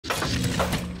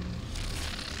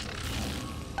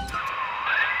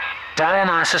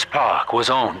Dionysus Park was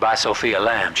owned by Sophia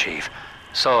Lamb, Chief.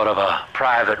 Sort of a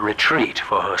private retreat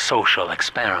for her social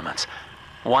experiments.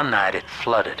 One night it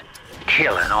flooded,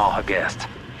 killing all her guests.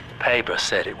 Paper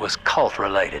said it was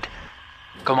cult-related.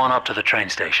 Come on up to the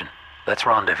train station. Let's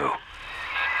rendezvous.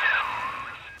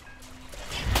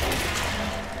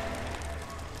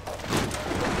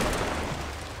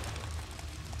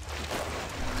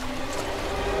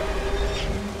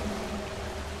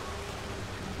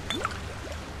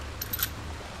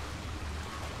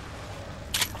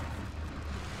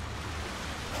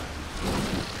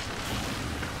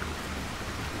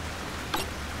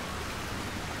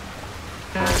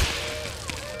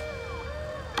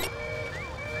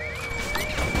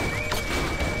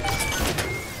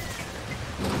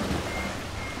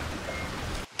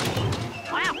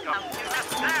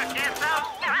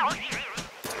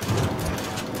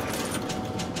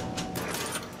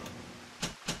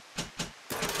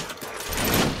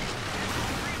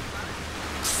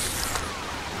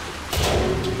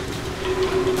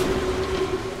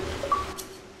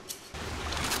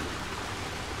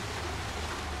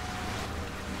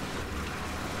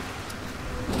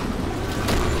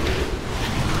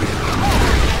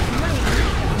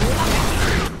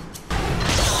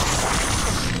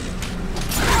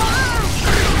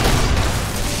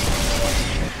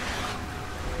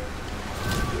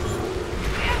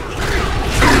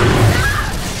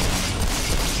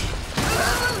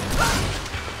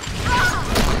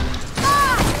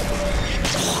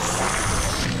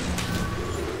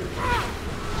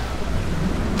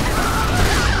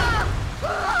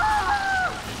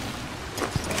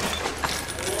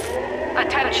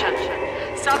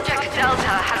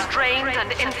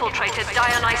 Infiltrated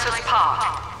Dionysus Park.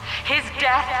 His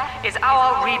death is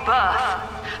our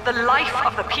rebirth. The life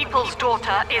of the People's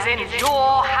Daughter is in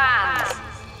your hands.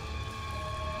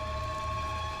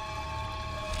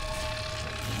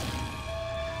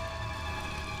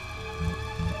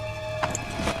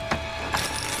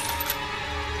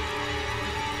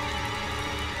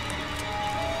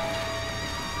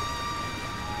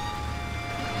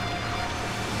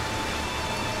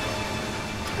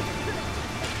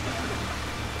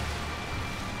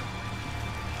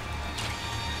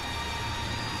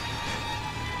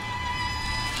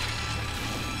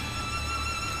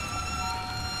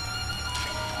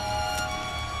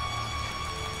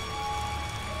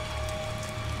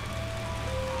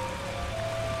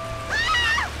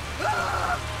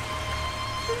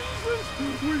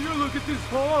 Will you look at this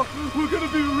hall? We're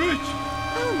gonna be rich!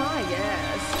 Oh my,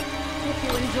 yes. If you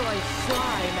enjoy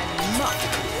slime and muck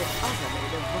with other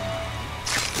made of wine.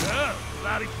 Oh,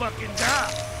 bloody fucking da!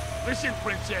 Listen,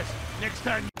 princess, next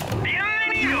time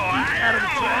you out of the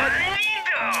trap,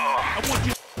 I want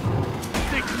you to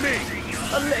think me.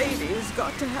 A lady's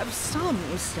got to have some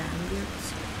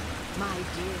standards, my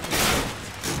dear.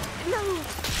 No,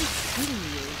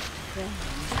 continue, friend.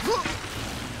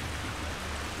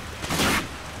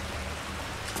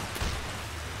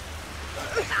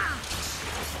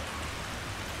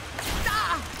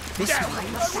 This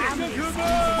one's family.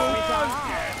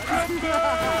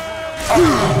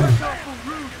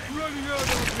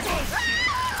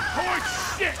 Horse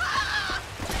shit!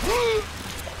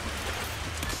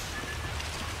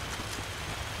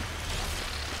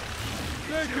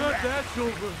 Thank God that's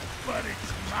over. But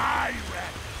it's my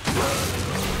rat.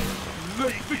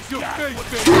 Let's fix your face,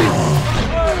 baby.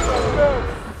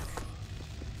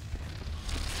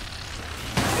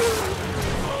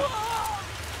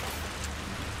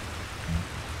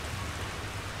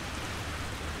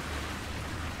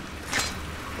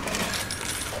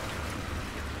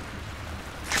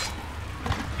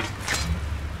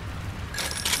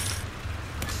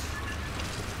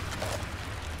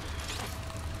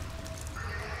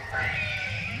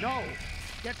 No!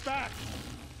 Get back!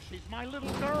 She's my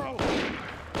little girl!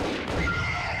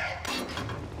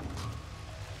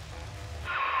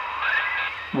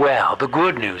 Well, the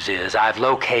good news is I've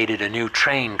located a new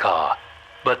train car.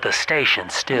 But the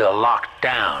station's still locked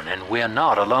down, and we're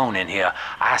not alone in here.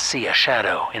 I see a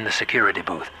shadow in the security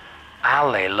booth. I'll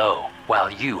lay low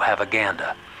while you have a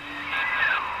gander.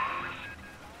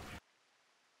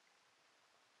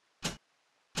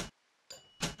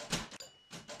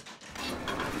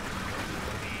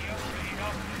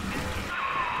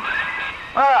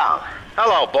 Well,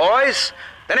 hello, boys.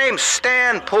 The name's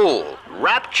Stan Poole,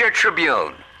 Rapture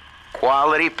Tribune.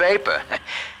 Quality paper.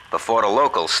 Before the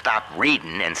locals stopped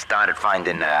reading and started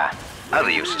finding other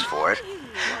uses for it.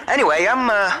 Anyway, I'm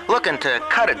looking to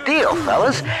cut a deal,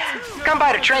 fellas. Come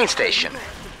by the train station.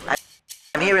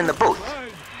 I'm here in the booth.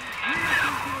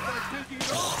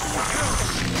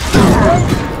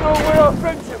 No way our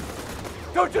friendship.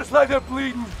 Don't just lie there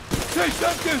bleeding! Say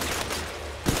something!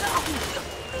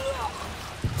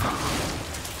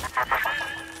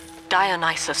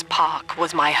 Dionysus Park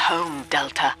was my home,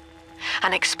 Delta.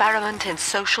 An experiment in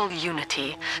social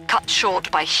unity, cut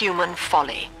short by human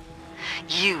folly.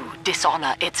 You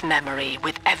dishonor its memory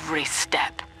with every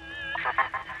step.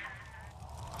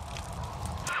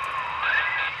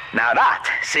 Now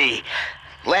see,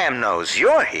 Lamb knows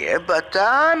you're here, but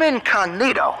I'm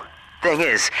incognito. Thing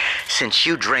is, since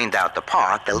you drained out the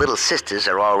park, the little sisters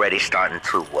are already starting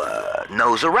to,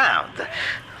 nose around,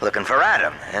 looking for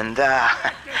Adam, and,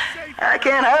 I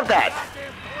can't have that.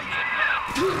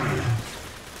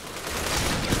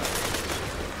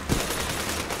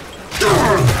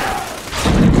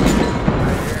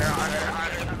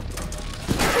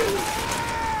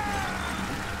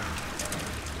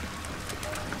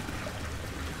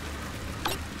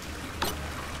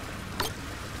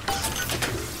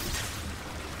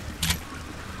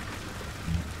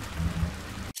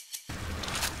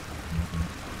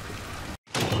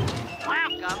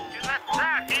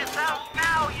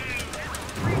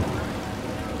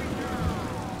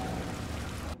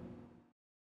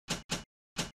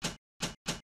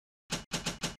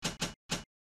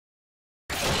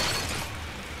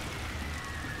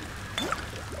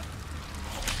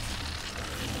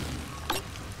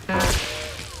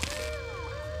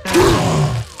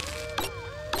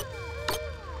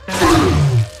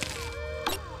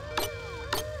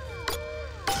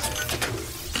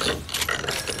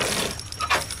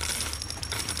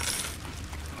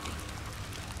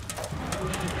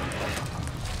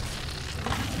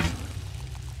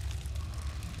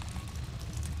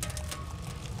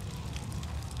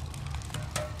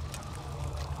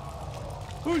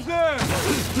 Who's there?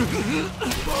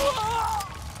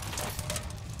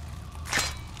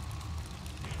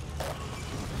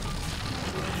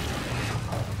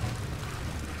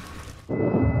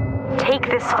 Take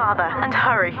this, Father, and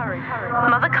hurry.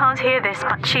 Mother can't hear this,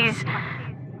 but she's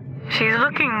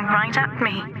looking right at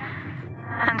me.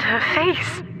 And her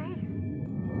face.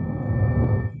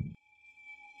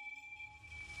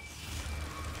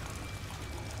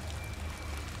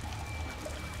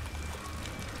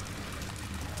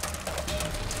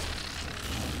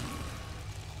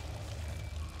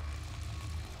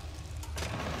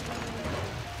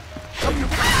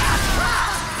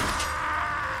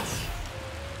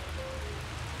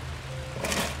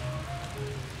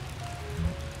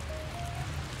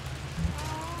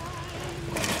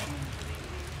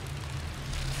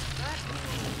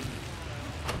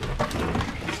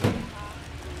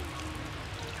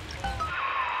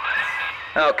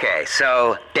 Okay,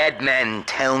 so dead men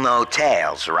tell no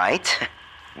tales, right?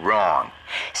 Wrong.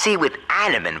 See, with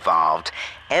Adam involved,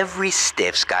 every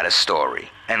stiff's got a story,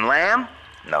 and Lamb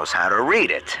knows how to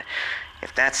read it.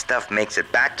 If that stuff makes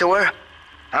it back to her,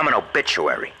 I'm an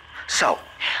obituary. So,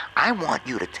 I want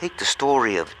you to take the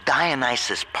story of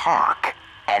Dionysus Park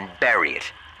and bury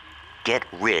it. Get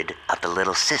rid of the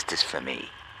little sisters for me.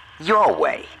 Your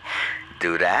way.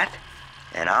 Do that,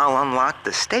 and I'll unlock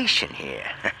the station here.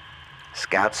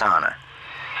 Scout's honor.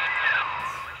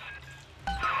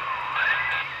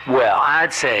 Well,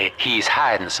 I'd say he's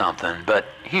hiding something, but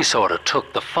he sort of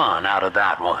took the fun out of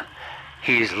that one.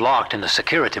 He's locked in the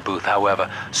security booth, however,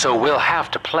 so we'll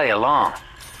have to play along.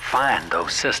 Find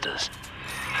those sisters.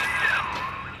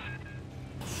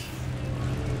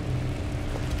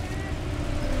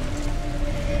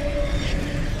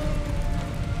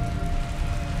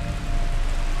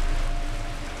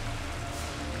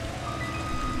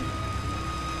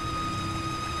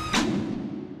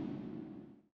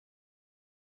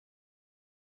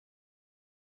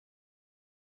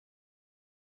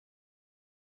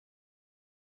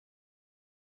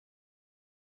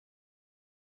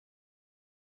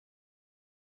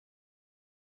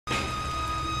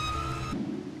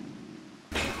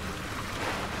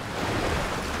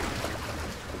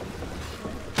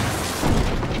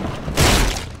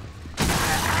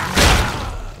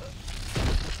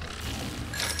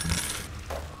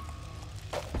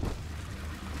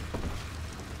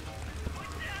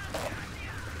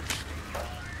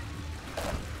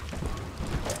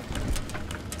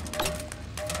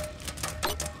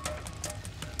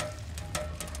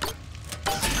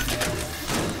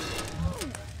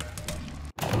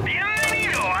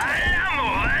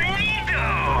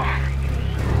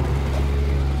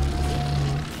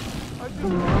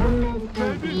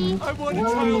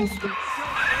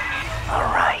 All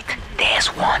right, there's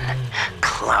one.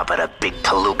 Clobber the big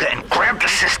palooka and grab the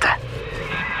sister.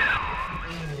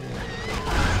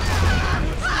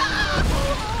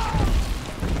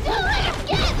 Don't let him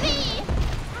get me!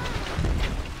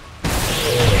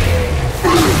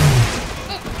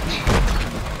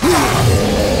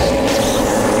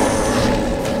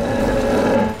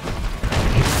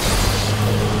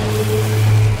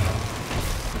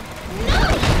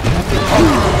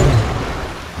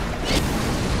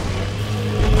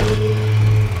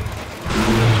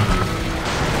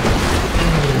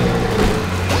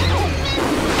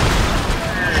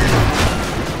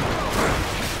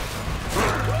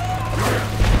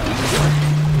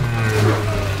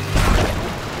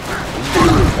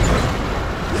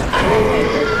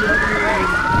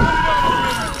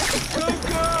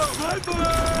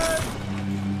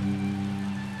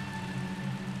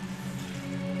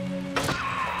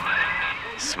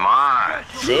 Smart.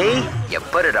 See? You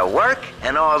put it to work,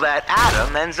 and all that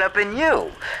atom ends up in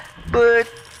you. But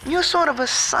you're sort of a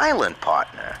silent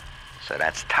partner, so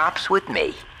that's tops with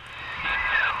me.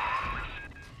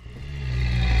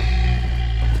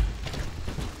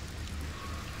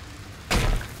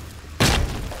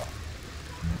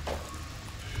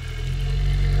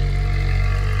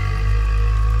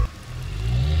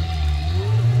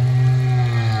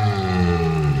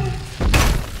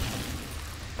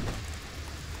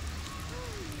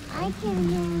 I can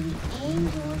hear the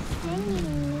angels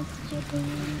singing, Mr.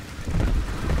 Bean.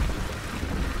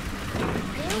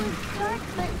 It was dark,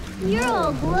 but you're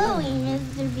all glowing,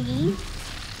 Mr. Bean.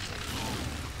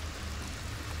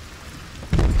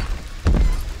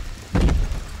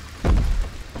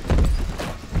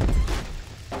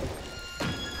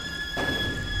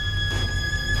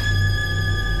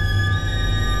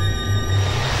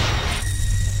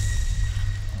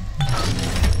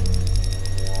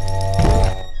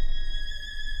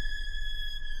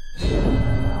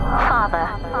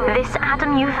 This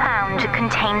atom you found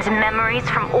contains memories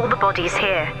from all the bodies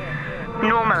here.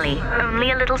 Normally,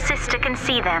 only a little sister can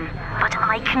see them, but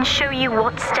I can show you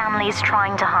what Stanley's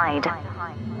trying to hide.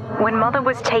 When Mother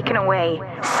was taken away,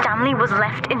 Stanley was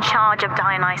left in charge of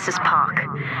Dionysus Park.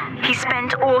 He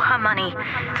spent all her money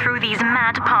through these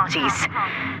mad parties.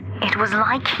 It was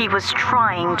like he was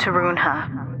trying to ruin her.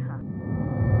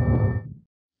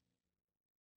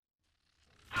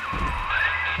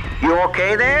 You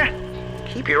okay there?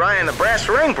 Keep your eye on the brass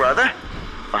ring, brother.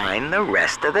 Find the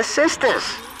rest of the sisters.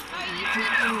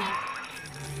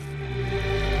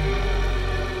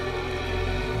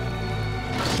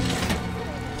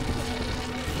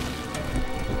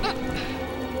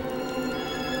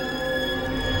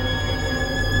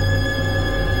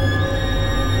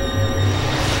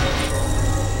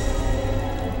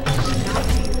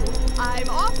 I'm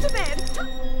off to bed.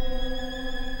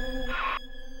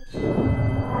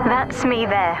 That's me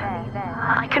there.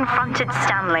 I confronted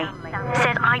Stanley,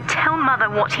 said I'd tell Mother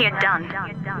what he had done.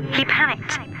 He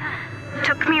panicked,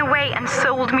 took me away and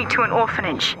sold me to an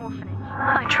orphanage.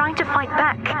 I tried to fight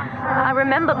back. I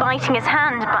remember biting his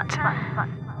hand, but...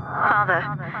 Father,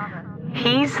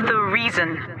 he's the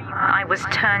reason I was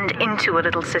turned into a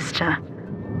little sister.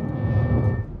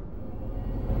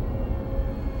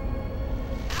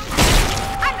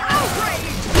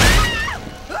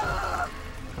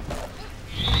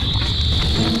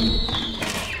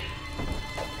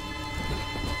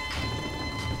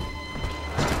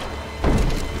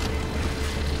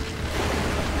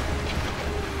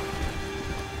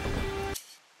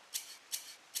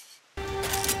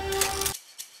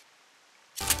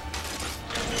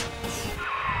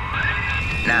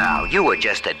 Now, you were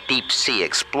just a deep-sea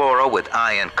explorer with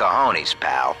iron cojones,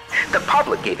 pal. The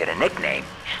public gave it a nickname,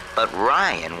 but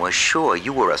Ryan was sure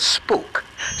you were a spook.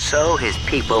 So his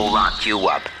people locked you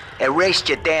up, erased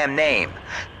your damn name.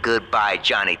 Goodbye,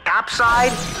 Johnny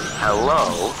Topside.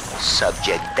 Hello,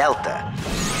 Subject Delta.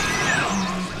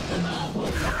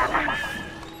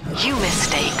 You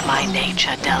mistake my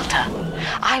nature, Delta.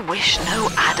 I wish no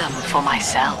Adam for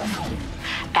myself.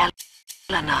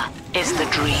 Eleanor is the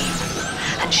dream,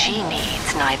 and she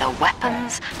needs neither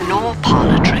weapons nor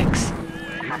parlor tricks.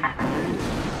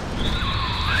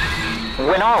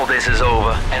 When all this is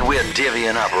over and we're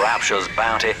divvying up Rapture's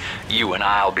bounty, you and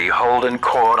I'll be holding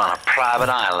court on a private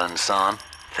island, son.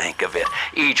 Think of it.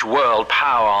 Each world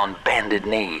power on bended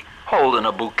knee, holding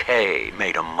a bouquet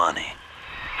made of money.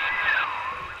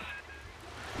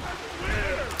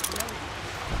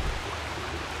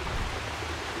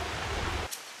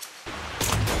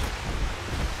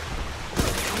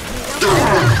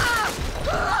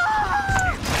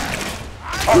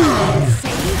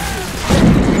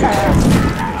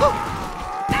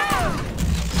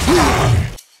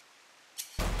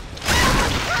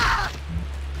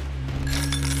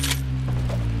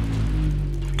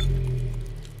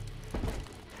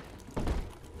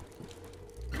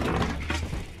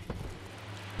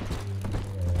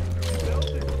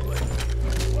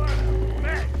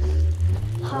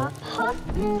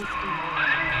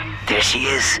 There she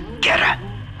is. Get her.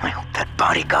 I hope that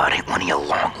bodyguard ain't one of your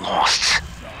long losts.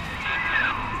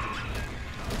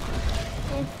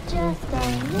 It's just a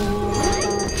little...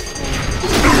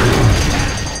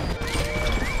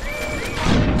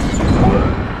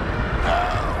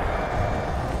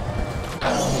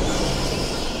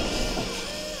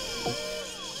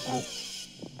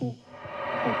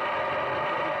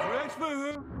 Dress for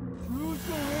her, shoes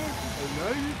for her, a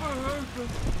lady for her.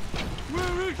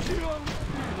 Where is she?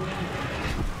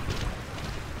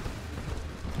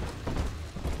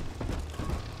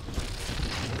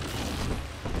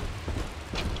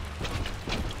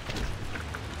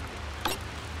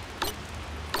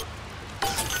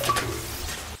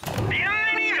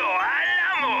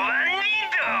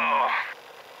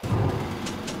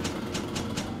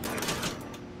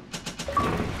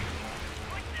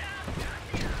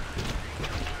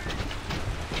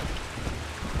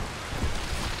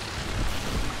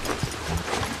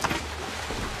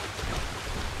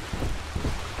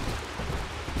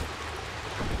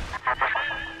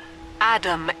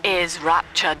 Adam is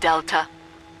Rapture, Delta.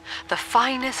 The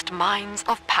finest minds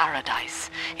of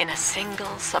paradise in a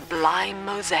single sublime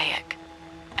mosaic.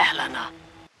 Eleanor.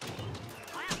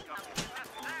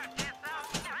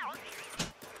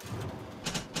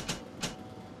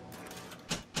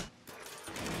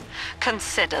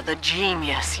 Consider the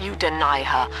genius you deny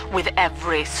her with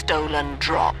every stolen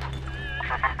drop.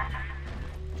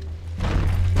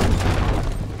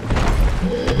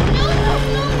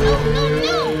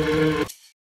 No!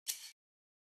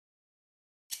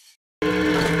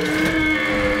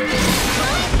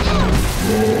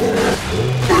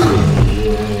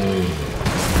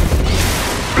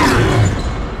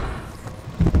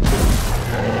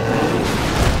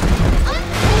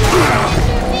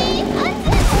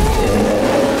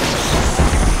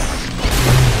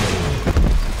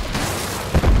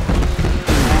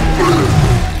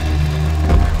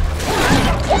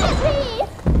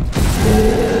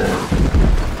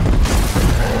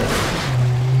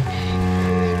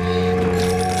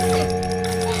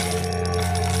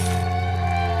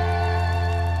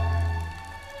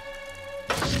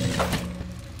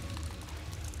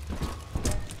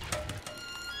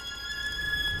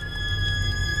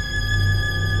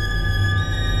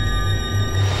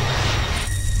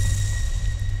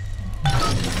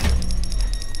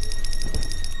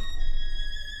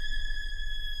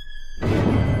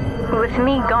 With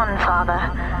me gone, Father,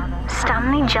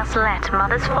 Stanley just let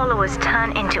Mother's followers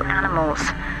turn into animals.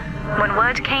 When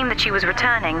word came that she was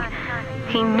returning,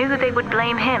 he knew they would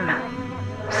blame him.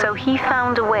 So he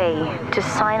found a way to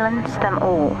silence them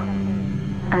all.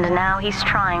 And now he's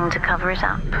trying to cover it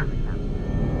up.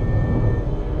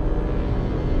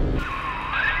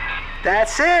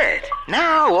 That's it.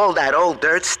 Now all that old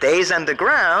dirt stays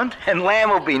underground, and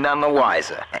Lamb will be none the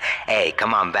wiser. Hey,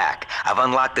 come on back. I've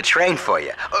unlocked the train for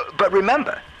you. But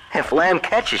remember, if Lamb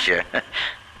catches you,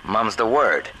 mum's the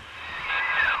word.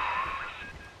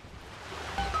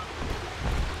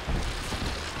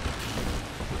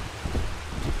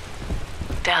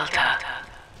 Delta,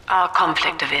 our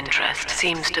conflict of interest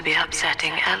seems to be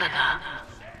upsetting Eleanor.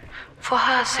 For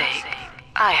her sake,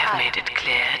 I have made it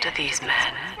clear to these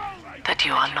men that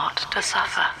you are not to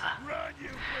suffer.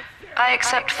 I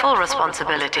accept full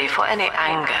responsibility for any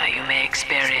anger you may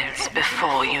experience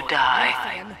before you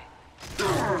die.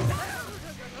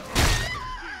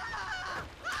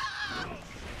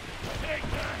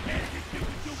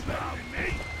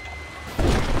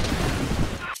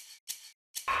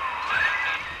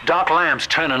 Doc Lamb's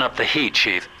turning up the heat,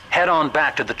 Chief. Head on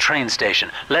back to the train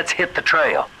station. Let's hit the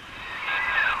trail.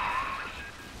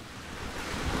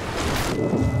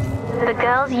 The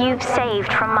girls you've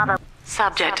saved from Mother...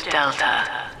 Subject Delta,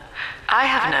 I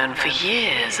have known for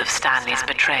years of Stanley's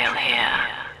betrayal here,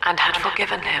 and had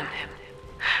forgiven him.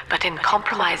 But in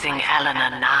compromising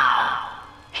Eleanor now,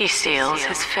 he seals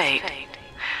his fate.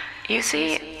 You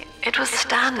see, it was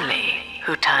Stanley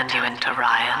who turned you into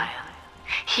Ryan.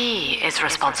 He is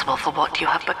responsible for what you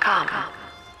have become.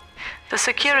 The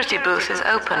security booth is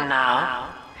open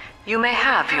now. You may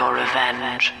have your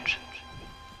revenge.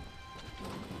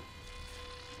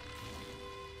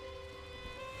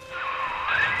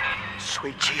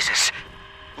 Sweet Jesus.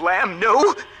 Lamb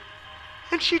knew?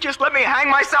 And she just let me hang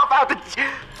myself out the...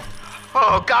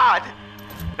 Oh, God.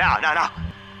 No.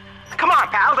 Come on,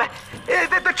 pal.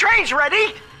 The train's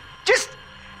ready.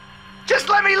 Just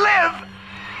let me live.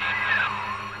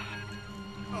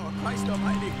 Oh, Christ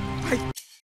almighty.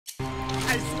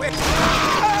 I swear.